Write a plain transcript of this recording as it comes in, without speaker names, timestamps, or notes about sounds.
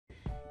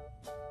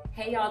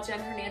Hey y'all, Jen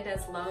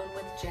Hernandez, Loan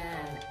with Jen.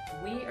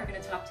 We are going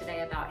to talk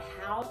today about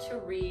how to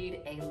read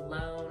a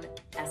loan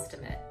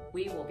estimate.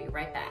 We will be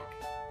right back.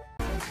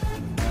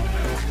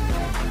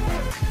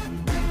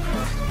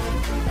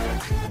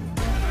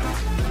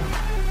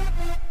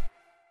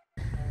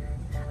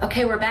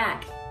 Okay, we're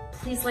back.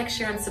 Please like,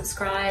 share, and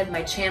subscribe.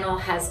 My channel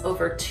has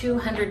over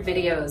 200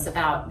 videos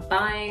about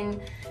buying,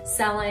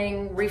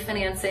 selling,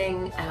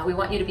 refinancing. We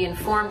want you to be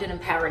informed and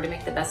empowered to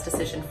make the best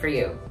decision for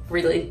you.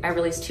 I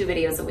release 2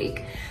 videos a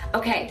week.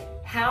 Okay,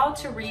 how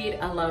to read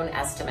a loan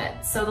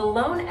estimate. So the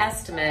loan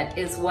estimate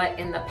is what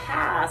in the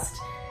past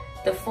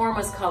the form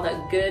was called a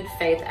good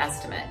faith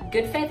estimate.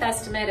 Good faith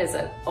estimate is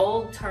an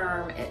old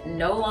term. It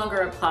no longer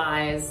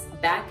applies.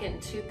 Back in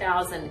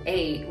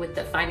 2008 with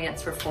the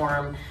finance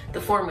reform,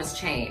 the form was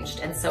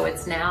changed. And so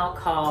it's now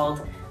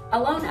called a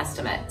loan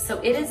estimate. So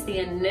it is the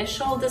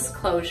initial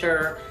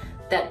disclosure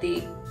that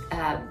the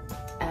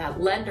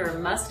lender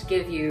must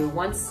give you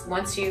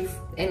once you've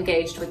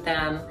engaged with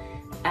them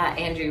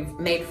and you've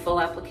made full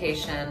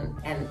application,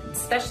 and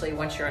especially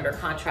once you're under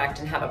contract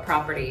and have a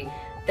property,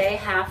 they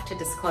have to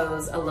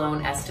disclose a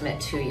loan estimate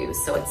to you.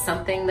 So it's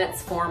something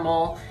that's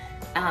formal,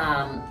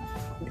 and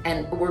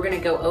we're going to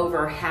go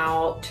over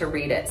how to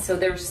read it. So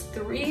there's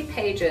 3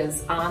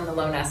 pages on the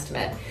loan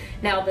estimate.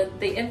 Now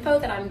the info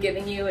that I'm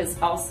giving you is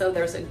also,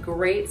 there's a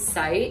great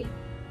site.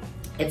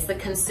 It's the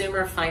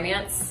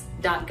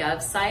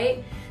consumerfinance.gov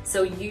site.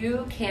 So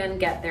you can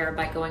get there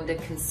by going to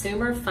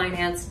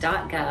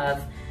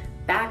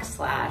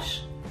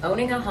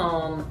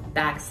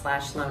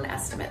consumerfinance.gov/owning-a-home/loan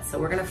estimate. So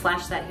we're going to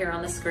flash that here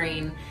on the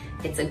screen.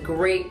 It's a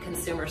great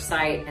consumer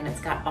site, and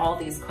it's got all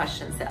these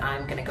questions that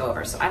I'm going to go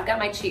over. So I've got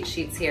my cheat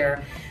sheets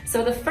here.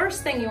 So the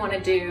first thing you want to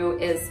do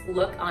is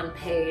look on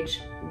page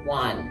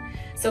 1.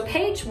 So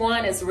page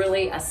 1 is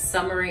really a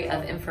summary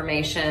of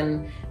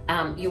information.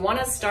 You want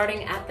to,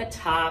 starting at the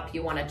top,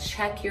 you want to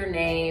check your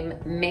name,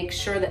 make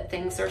sure that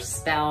things are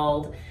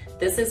spelled.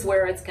 This is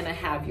where it's going to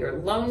have your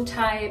loan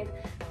type,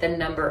 the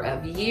number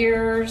of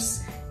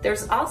years.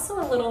 There's also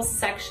a little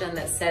section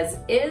that says,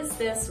 is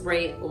this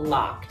rate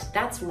locked?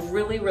 That's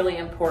really, really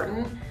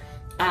important.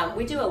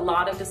 We do a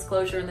lot of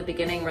disclosure in the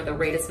beginning where the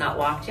rate is not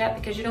locked yet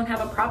because you don't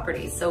have a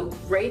property. So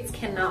rates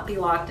cannot be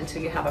locked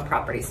until you have a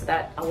property. So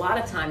that a lot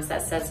of times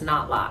that says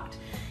not locked.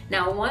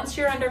 Now, once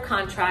you're under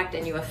contract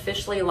and you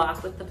officially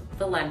lock with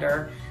the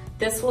lender,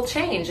 this will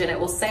change and it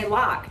will say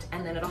locked,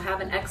 and then it'll have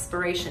an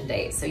expiration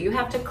date. So you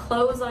have to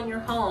close on your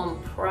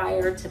home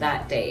prior to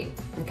that date,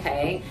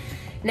 okay?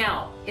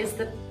 Now, is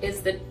the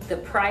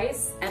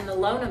price and the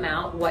loan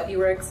amount what you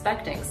were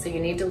expecting? So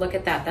you need to look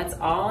at that. That's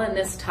all in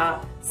this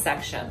top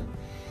section.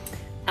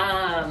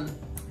 On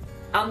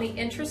the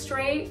interest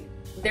rate,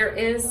 there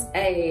is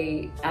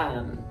a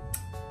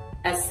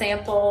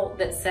sample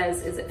that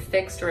says, is it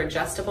fixed or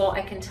adjustable?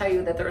 I can tell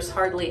you that there's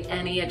hardly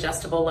any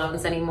adjustable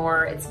loans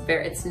anymore.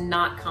 It's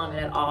not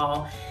common at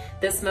all.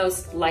 This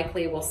most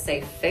likely will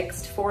say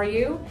fixed for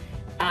you.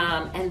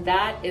 And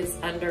that is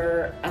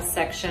under a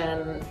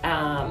section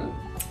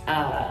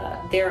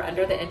there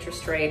under the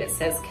interest rate. It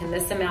says, can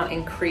this amount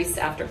increase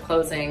after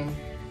closing?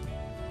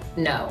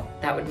 No,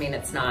 that would mean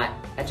it's not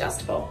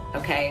adjustable,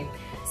 okay?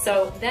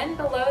 So then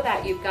below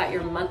that, you've got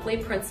your monthly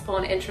principal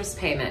and interest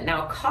payment.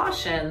 Now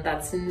caution,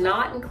 that's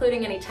not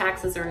including any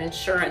taxes or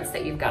insurance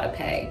that you've got to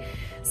pay.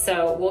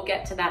 So we'll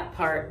get to that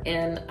part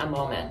in a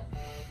moment.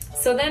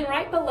 So then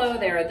right below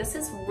there, this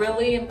is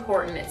really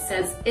important. It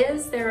says,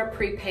 is there a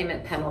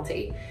prepayment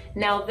penalty?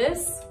 Now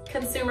this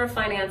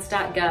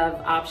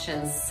consumerfinance.gov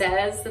option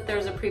says that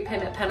there's a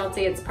prepayment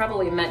penalty. It's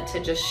probably meant to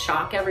just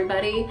shock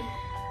everybody.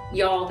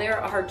 Y'all,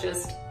 there are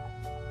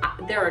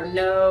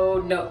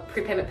no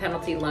prepayment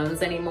penalty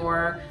loans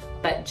anymore,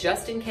 but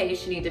just in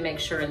case, you need to make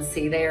sure and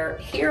see there.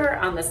 Here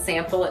on the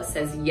sample, it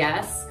says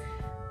yes.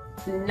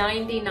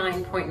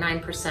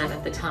 99.9%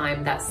 of the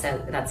time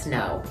that's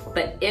no.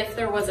 But if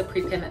there was a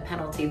prepayment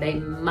penalty, they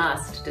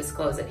must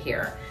disclose it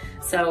here.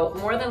 So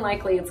more than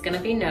likely it's going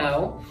to be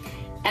no.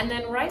 And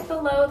then right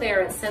below there,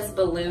 it says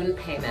balloon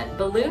payment.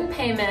 Balloon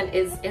payment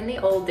is, in the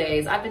old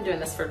days, I've been doing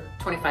this for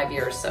 25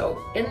 years,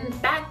 so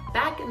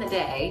back in the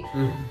day,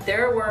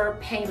 there were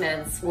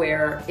payments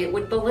where it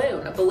would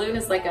balloon. A balloon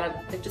is like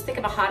just think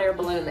of a hot air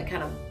balloon that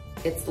kind of,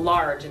 it's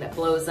large and it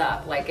blows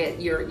up. Like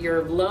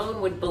your loan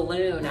would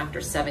balloon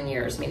after 7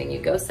 years, meaning you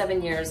go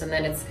 7 years and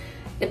then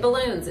it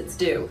balloons, it's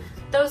due.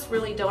 Those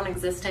really don't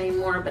exist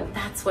anymore, but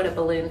that's what a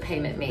balloon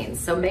payment means.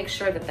 So make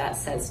sure that that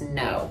says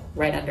no,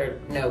 right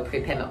under no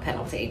prepayment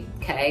penalty,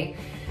 okay?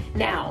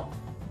 Now,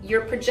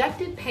 your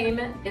projected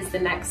payment is the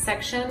next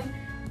section.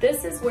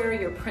 This is where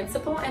your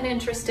principal and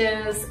interest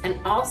is, and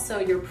also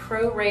your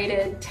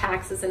prorated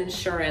taxes and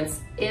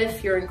insurance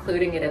if you're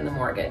including it in the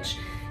mortgage.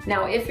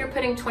 Now, if you're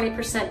putting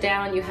 20%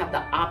 down, you have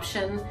the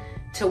option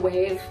to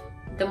waive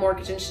the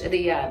mortgage,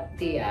 the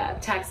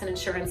tax and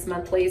insurance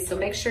monthly. So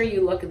make sure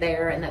you look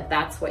there and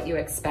that's what you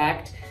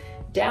expect.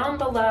 Down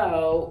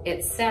below,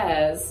 it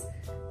says,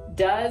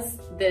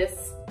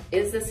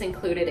 is this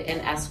included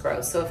in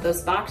escrow? So if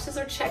those boxes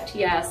are checked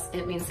yes,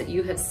 it means that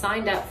you have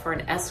signed up for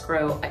an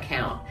escrow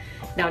account.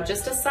 Now,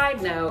 just a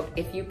side note,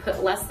 if you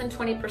put less than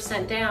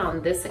 20%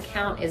 down, this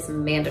account is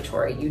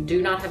mandatory. You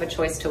do not have a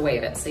choice to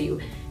waive it, so you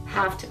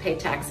have to pay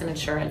tax and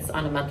insurance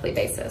on a monthly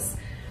basis.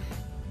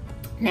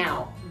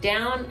 Now,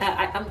 down,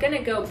 I'm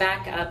gonna go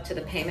back up to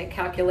the payment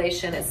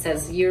calculation. It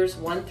says years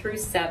 1 through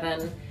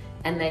 7,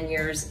 and then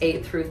years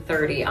 8 through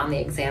 30 on the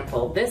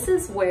example. This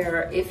is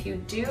where if you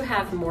do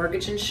have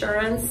mortgage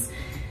insurance,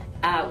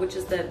 which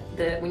is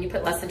when you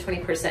put less than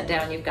 20%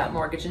 down, you've got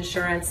mortgage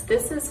insurance.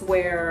 This is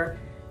where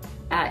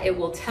it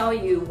will tell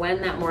you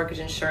when that mortgage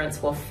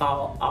insurance will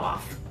fall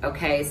off,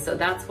 okay? So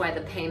that's why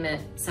the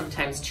payment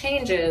sometimes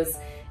changes.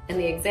 In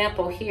the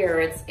example here,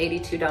 it's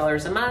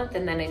 $82 a month,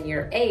 and then in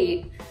year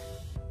 8,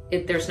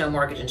 there's no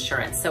mortgage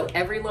insurance. So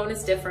every loan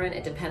is different.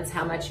 It depends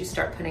how much you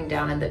start putting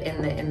down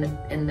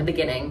in the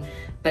beginning,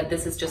 but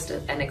this is just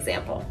an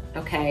example,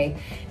 okay?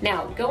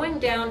 Now, going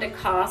down to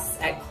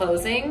costs at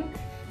closing.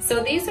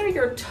 So these are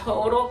your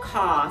total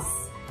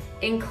costs,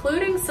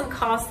 including some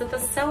costs that the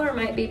seller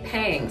might be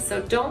paying.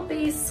 So don't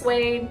be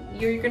swayed.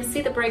 You're gonna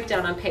see the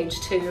breakdown on page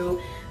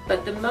 2,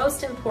 but the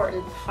most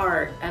important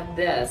part of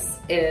this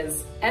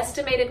is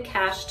estimated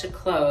cash to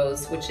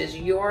close, which is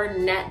your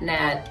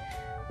net,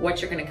 what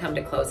you're gonna come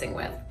to closing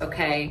with,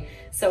 okay?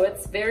 So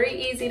it's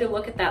very easy to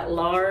look at that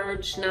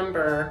large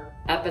number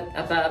up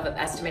above of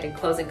estimated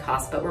closing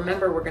costs, but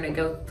remember, we're gonna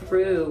go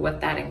through what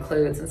that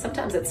includes, and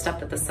sometimes it's stuff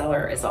that the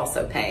seller is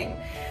also paying.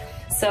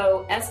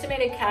 So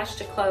estimated cash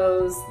to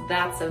close,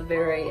 that's a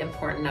very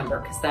important number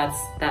because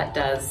that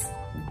does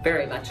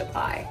very much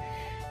apply.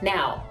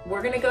 Now,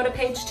 we're gonna go to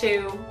page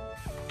 2.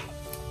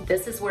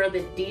 This is where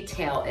the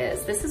detail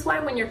is. This is why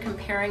when you're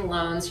comparing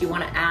loans, you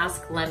wanna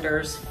ask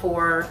lenders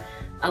for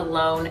a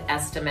loan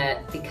estimate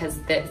because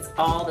it's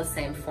all the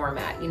same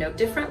format. You know,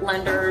 different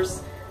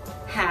lenders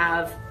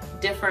have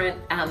different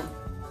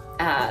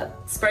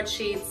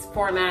spreadsheets,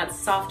 formats,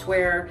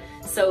 software.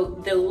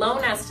 So the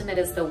loan estimate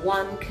is the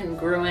one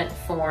congruent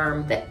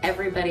form that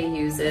everybody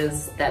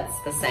uses that's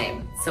the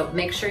same. So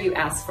make sure you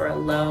ask for a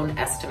loan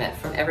estimate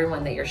from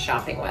everyone that you're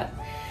shopping with.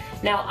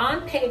 Now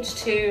on page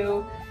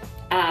 2,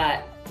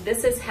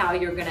 this is how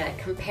you're gonna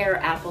compare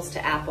apples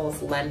to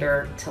apples,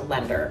 lender to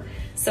lender.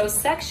 So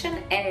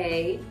section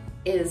A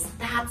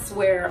that's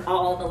where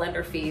all the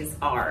lender fees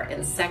are,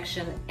 in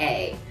section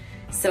A.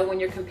 So when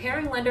you're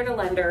comparing lender to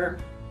lender,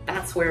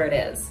 that's where it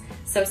is.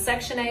 So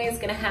section A is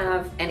gonna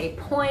have any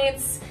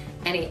points,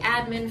 any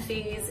admin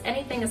fees,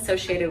 anything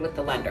associated with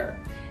the lender.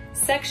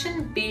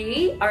 Section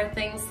B are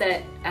things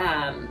that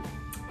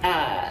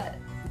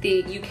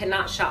you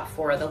cannot shop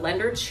for. The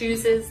lender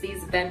chooses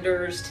these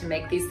vendors to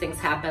make these things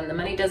happen. The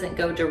money doesn't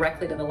go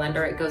directly to the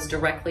lender, it goes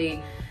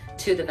directly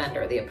to the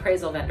vendor, the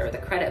appraisal vendor, the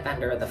credit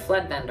vendor, the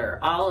flood vendor,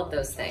 all of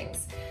those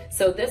things.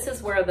 So this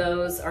is where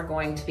those are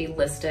going to be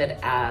listed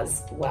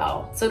as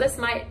well. So this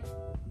might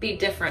be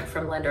different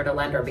from lender to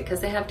lender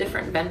because they have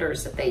different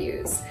vendors that they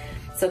use.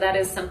 So that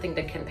is something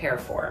to compare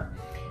for.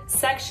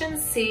 Section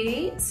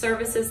C,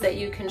 services that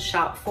you can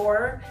shop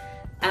for.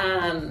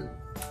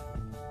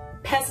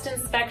 Pest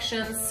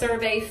inspection,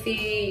 survey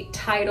fee,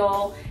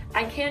 title.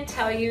 I can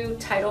tell you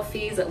title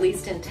fees, at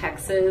least in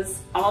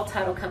Texas, all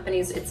title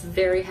companies, it's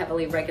very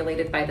heavily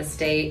regulated by the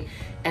state.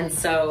 And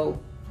so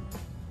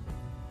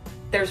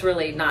there's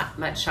really not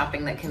much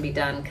shopping that can be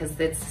done because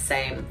it's the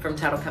same from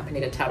title company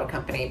to title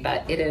company,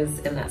 but it is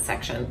in that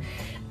section.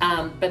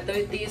 But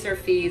these are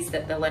fees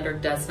that the lender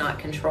does not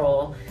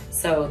control.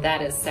 So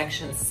that is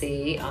section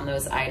C on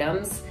those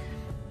items.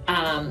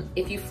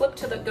 If you flip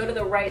to go to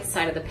the right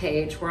side of the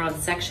page, we're on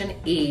section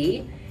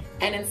E.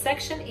 And in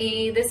section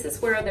E, this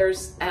is where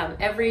there's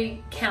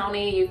every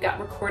county, you've got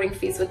recording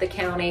fees with the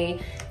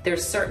county.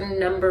 There's certain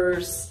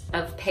numbers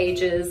of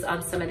pages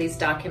on some of these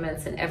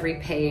documents, and every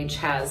page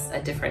has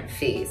a different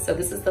fee. So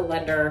this is the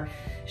lender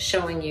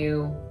showing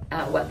you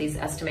what these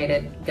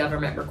estimated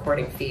government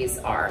recording fees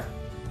are.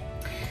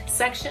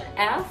 Section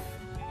F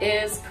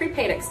is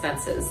prepaid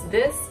expenses.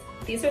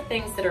 These are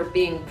things that are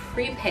being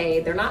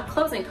prepaid. They're not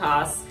closing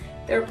costs,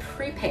 they're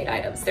prepaid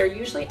items. They're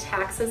usually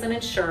taxes and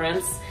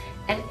insurance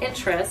and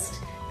interest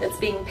that's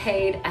being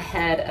paid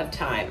ahead of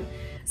time.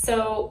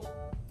 So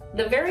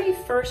the very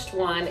first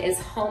one is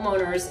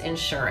homeowners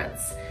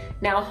insurance.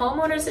 Now,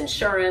 homeowners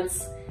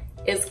insurance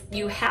is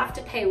you have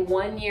to pay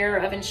 1 year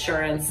of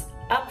insurance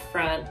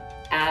upfront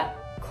at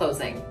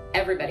closing.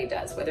 Everybody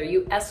does, whether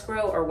you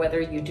escrow or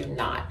whether you do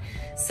not.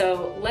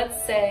 So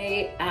let's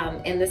say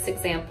in this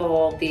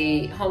example,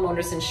 the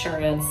homeowners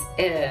insurance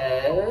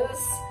is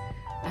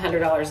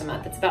 $100 a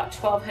month. It's about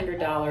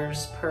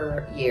 $1,200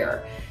 per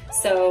year.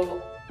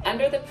 So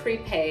under the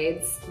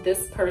prepaids,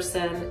 this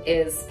person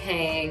is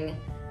paying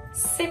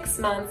 6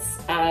 months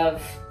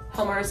of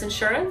homeowners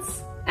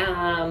insurance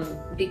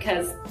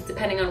because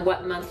depending on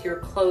what month you're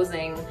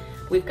closing,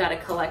 we've got to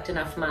collect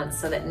enough months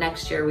so that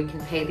next year we can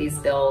pay these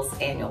bills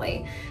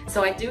annually.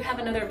 So I do have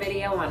another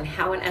video on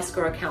how an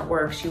escrow account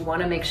works. You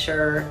want to make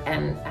sure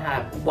and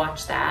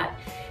watch that.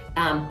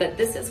 But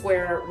this is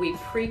where we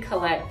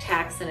pre-collect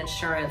tax and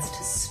insurance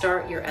to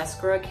start your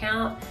escrow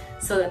account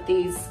so that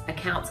these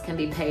accounts can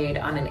be paid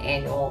on an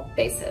annual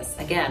basis.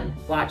 Again,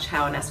 watch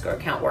how an escrow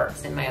account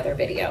works in my other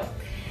video.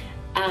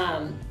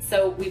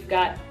 So we've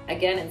got,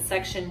 again, in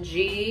section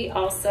G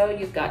also,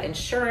 you've got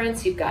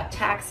insurance, you've got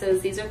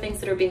taxes. These are things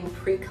that are being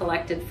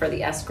pre-collected for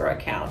the escrow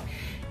account.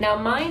 Now,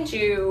 mind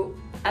you,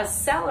 a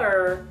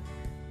seller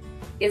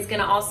is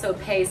gonna also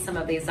pay some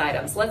of these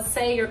items. Let's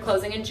say you're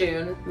closing in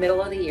June,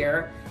 middle of the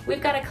year.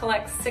 We've gotta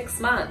collect 6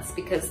 months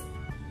because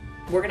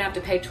we're gonna have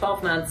to pay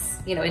 12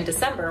 months, you know, in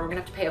December, we're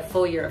gonna have to pay a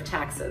full year of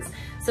taxes.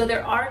 So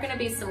there are gonna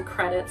be some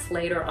credits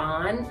later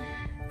on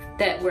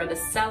that where the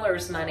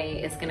seller's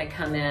money is gonna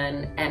come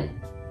in and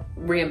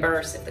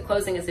reimburse. If the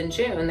closing is in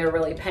June, they're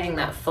really paying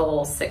that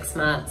full 6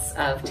 months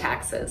of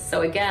taxes.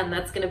 So again,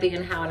 that's gonna be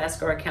in how an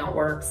escrow account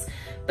works,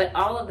 but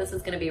all of this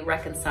is gonna be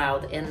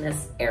reconciled in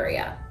this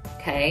area,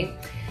 okay?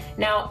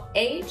 Now,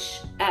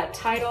 H,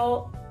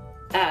 title,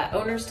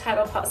 owner's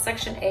title,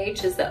 section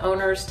H is the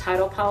owner's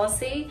title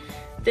policy.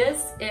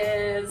 This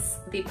is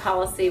the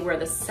policy where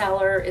the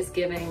seller is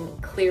giving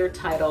clear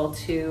title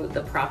to the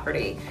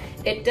property.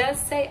 It does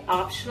say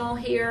optional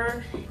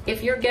here.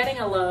 If you're getting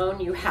a loan,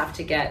 you have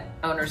to get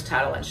owner's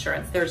title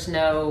insurance. There's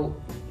no,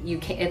 you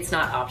can't, it's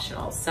not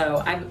optional.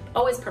 So I'm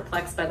always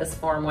perplexed by this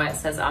form why it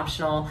says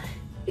optional.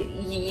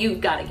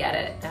 You've got to get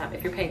it.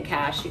 If you're paying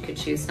cash, you could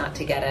choose not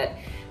to get it.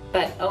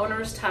 But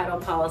owner's title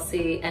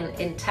policy, and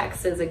in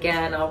Texas,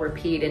 again, I'll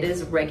repeat, it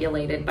is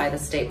regulated by the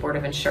State Board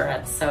of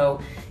Insurance. So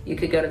you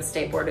could go to the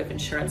State Board of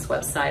Insurance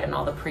website and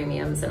all the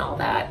premiums and all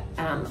that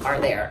are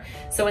there.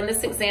 So in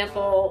this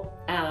example,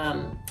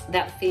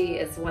 that fee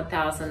is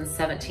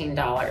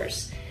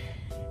 $1,017.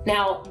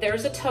 Now,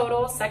 there's a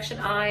total. Section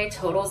I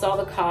totals all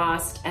the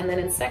cost, and then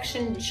in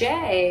section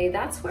J,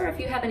 that's where if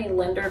you have any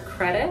lender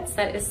credits,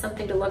 that is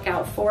something to look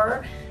out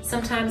for.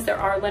 Sometimes there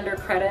are lender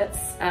credits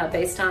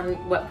based on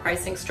what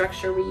pricing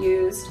structure we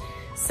used,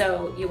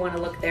 so you want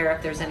to look there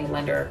if there's any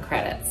lender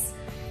credits.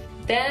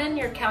 Then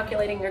you're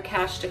calculating your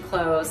cash to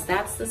close.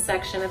 That's the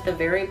section at the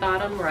very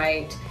bottom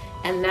right,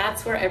 and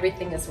that's where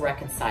everything is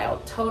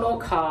reconciled. Total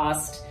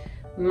cost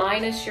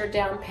minus your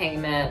down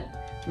payment,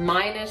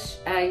 minus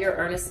your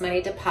earnest money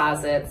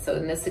deposit. So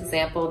in this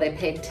example, they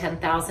paid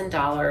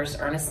 $10,000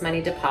 earnest money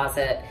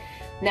deposit.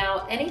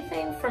 Now,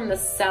 anything from the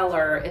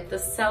seller, if the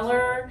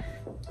seller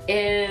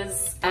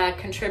is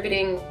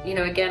contributing, you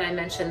know, again, I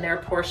mentioned their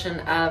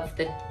portion of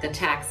the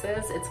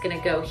taxes, it's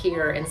gonna go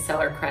here in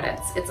seller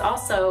credits. It's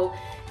also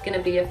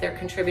gonna be if they're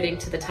contributing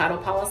to the title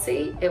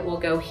policy, it will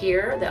go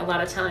here. A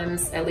lot of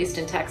times, at least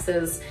in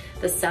Texas,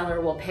 the seller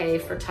will pay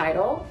for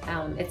title.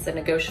 It's a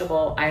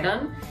negotiable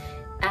item.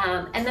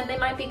 And then they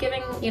might be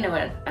giving, you know,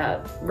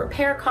 a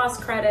repair cost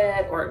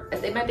credit, or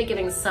they might be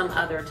giving some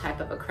other type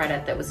of a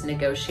credit that was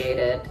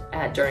negotiated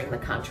during the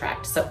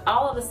contract. So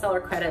all of the seller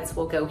credits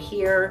will go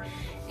here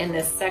in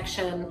this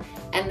section,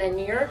 and then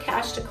your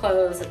cash to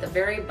close at the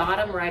very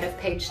bottom right of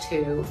page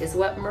 2 is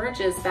what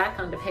merges back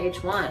onto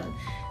page 1.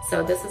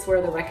 So this is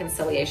where the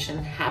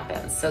reconciliation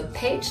happens. So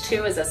page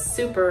 2 is a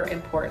super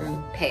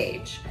important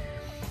page.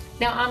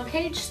 Now on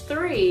page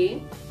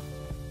 3,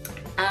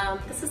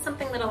 this is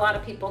something that a lot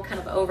of people kind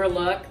of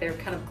overlook. They're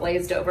kind of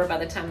glazed over by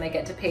the time they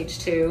get to page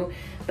 2.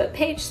 But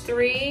page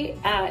 3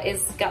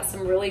 is got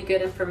some really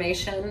good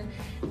information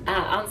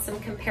on some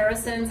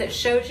comparisons. It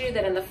shows you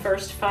that in the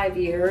first 5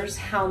 years,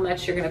 how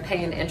much you're going to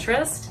pay in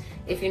interest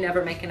if you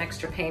never make an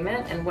extra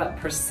payment and what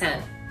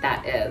percent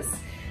that is.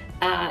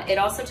 It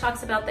also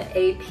talks about the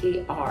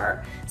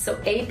APR. So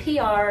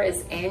APR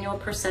is annual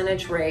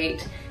percentage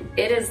rate.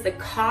 It is the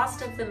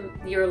cost of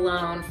your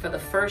loan for the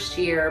first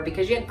year,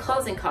 because you had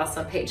closing costs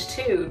on page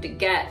 2 to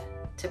get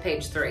to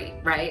page 3,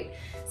 right?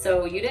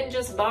 So you didn't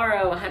just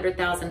borrow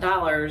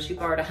 $100,000, you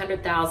borrowed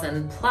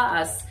 $100,000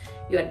 plus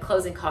you had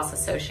closing costs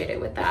associated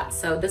with that.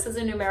 So this is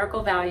a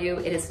numerical value.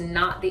 It is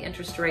not the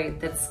interest rate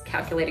that's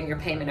calculating your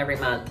payment every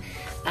month.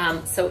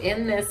 So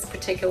in this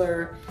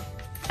particular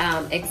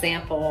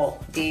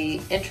example, the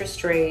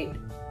interest rate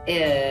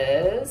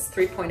is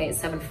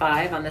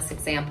 3.875 on this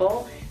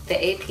example. The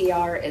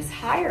APR is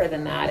higher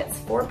than that. It's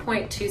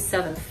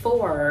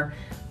 4.274,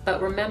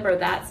 but remember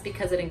that's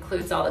because it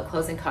includes all the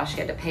closing costs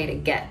you had to pay to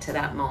get to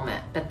that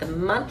moment. But the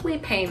monthly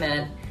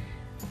payment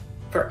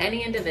for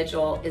any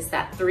individual is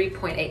that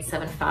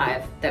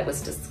 3.875 that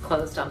was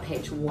disclosed on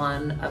page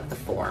 1 of the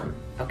form,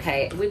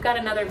 okay? We've got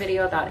another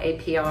video about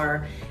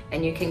APR,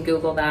 and you can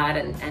Google that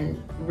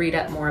and read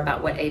up more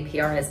about what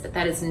APR is, but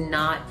that is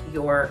not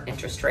your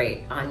interest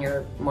rate on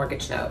your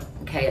mortgage note,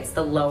 okay? It's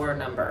the lower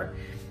number.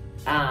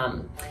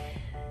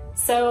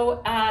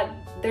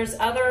 There's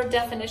other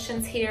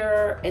definitions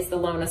here. Is the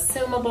loan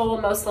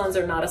assumable? Most loans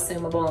are not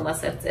assumable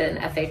unless it's an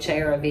FHA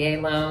or a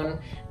VA loan.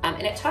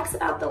 And it talks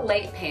about the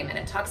late payment.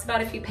 It talks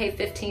about if you pay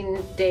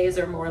 15 days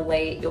or more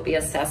late, you'll be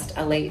assessed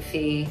a late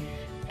fee.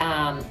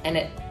 And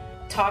it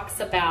talks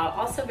about,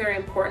 also very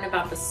important,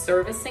 about the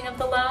servicing of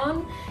the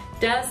loan.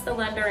 Does the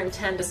lender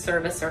intend to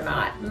service or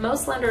not?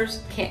 Most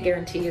lenders can't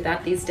guarantee you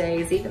that these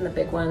days, even the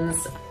big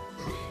ones.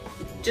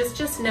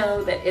 Just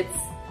know that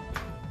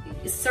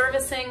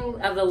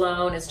Servicing of the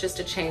loan is just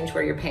a change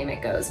where your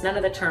payment goes. None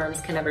of the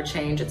terms can ever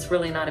change. It's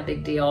really not a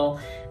big deal.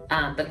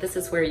 But this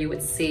is where you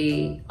would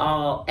see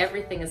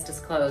everything is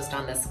disclosed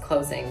on this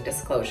closing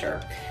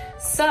disclosure.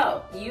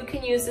 So you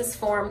can use this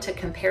form to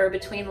compare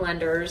between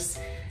lenders.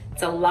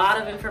 It's a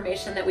lot of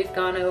information that we've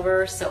gone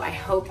over, so I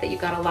hope that you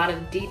got a lot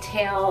of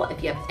detail.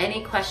 If you have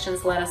any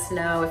questions, let us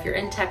know. If you're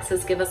in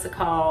Texas, give us a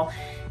call,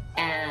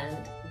 and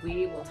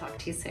we will talk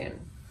to you soon.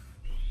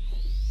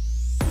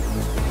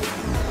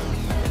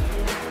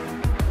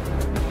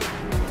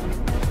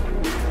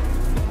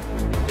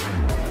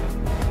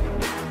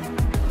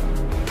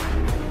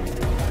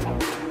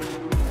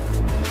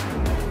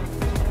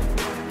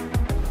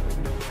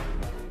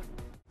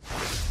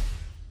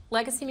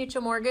 Legacy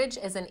Mutual Mortgage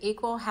is an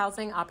equal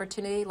housing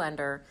opportunity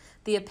lender.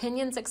 The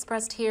opinions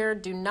expressed here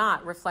do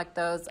not reflect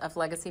those of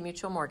Legacy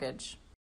Mutual Mortgage.